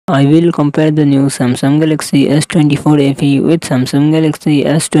I will compare the new Samsung Galaxy S24 FE with Samsung Galaxy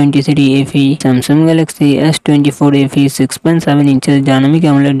S23 FE. Samsung Galaxy S24 FE 6.7 inches dynamic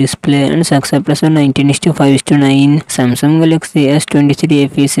AMOLED display and success ratio 19:5:9. Samsung Galaxy S23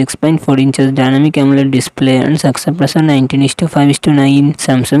 FE 6.4 inches dynamic AMOLED display and success ratio 19:5:9.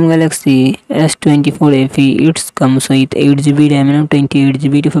 Samsung Galaxy S24 FE it comes with 8GB RAM and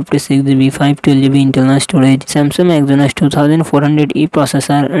 28GB to 56GB 512GB internal storage. Samsung Exynos 2400E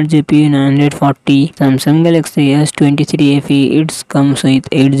processor and GPU 940. Samsung Galaxy S23 FE it comes with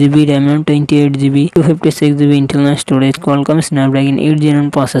 8GB RAM and 28GB to 56GB internal storage. Qualcomm Snapdragon 8 Gen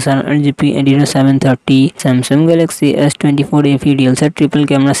processor and GPU Adreno 730. Samsung Galaxy S24 FE dual set triple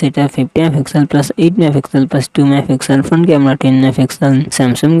camera setup 50MP plus 8MP plus 2MP front camera 10MP.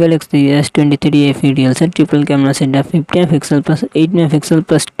 Samsung Galaxy S23 FE dual set triple camera setup 50MP plus 8MP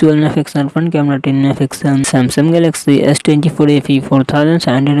plus 12MP front camera 10MP. Samsung Galaxy S24 FE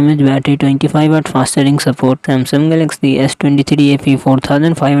 4700 mAh battery 25W fast charging support. Samsung Galaxy S23 FE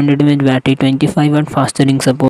 4500 mAh battery 25W fast charging support.